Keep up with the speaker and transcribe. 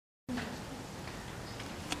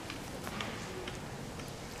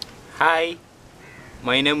Hi,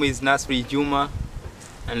 my name is Nasri Juma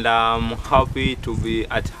and I'm happy to be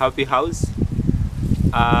at Happy House.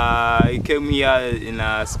 I came here in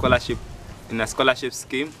a scholarship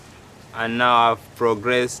scheme, and now I've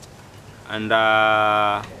progressed, and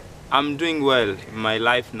I'm doing well in my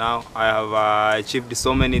life now. I have achieved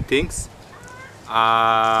so many things.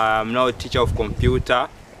 I'm now a teacher of computer,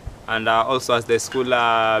 and also as the school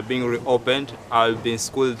being reopened, I'll be in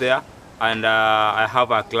school there, and I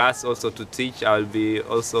have a class also to teach. I'll be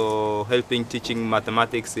also helping teaching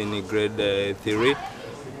mathematics in grade 3,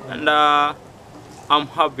 and I'm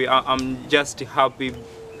happy. I'm just happy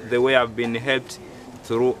the way I've been helped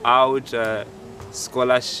throughout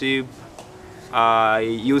scholarship. I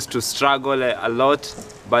used to struggle a lot,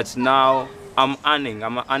 but now I'm earning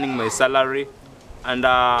my salary, and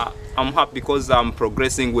I'm happy because I'm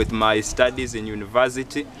progressing with my studies in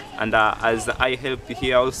university, and as I help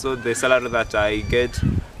here also, the salary that I get,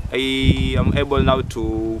 I am able now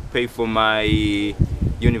to pay for my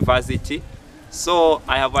university. So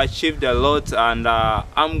I have achieved a lot, and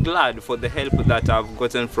I'm glad for the help that I've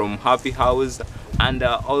gotten from Happy House, and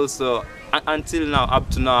also until now, up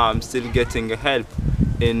to now, I'm still getting help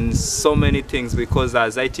in so many things, because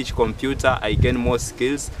as I teach computer, I gain more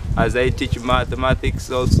skills. As I teach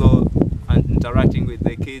mathematics also, and interacting with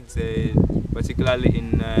the kids, particularly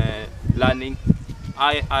in learning,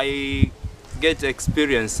 I get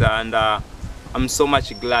experience, and I'm so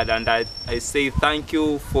much glad, and I say thank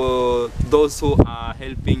you for those who are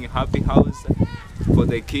helping Happy House, for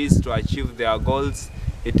the kids to achieve their goals.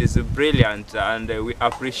 It is brilliant, and we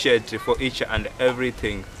appreciate for each and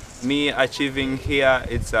everything. Me achieving here,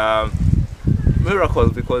 it's a miracle,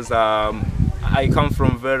 because I come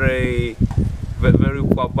from very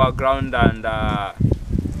poor background, and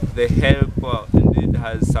the help indeed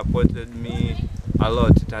has supported me a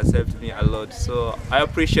lot. It has helped me a lot. So I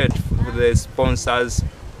appreciate the sponsors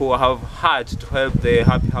who have had to help the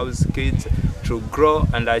Happy House kids to grow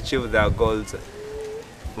and achieve their goals.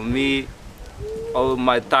 For me, all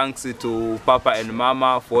my thanks to Papa and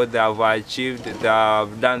Mama for what they have achieved. They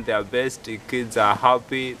have done their best. The kids are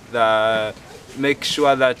happy. They make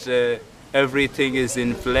sure that everything is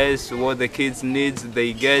in place. What the kids need,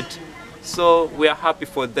 they get. So we are happy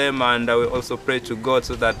for them, and we also pray to God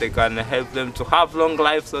so that they can help them to have long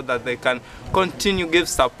life, so that they can continue give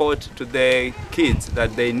support to the kids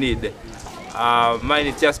that they need. Mine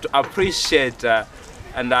is just to appreciate,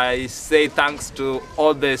 and I say thanks to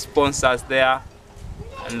all the sponsors there,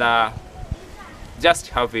 and just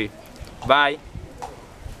happy. Bye.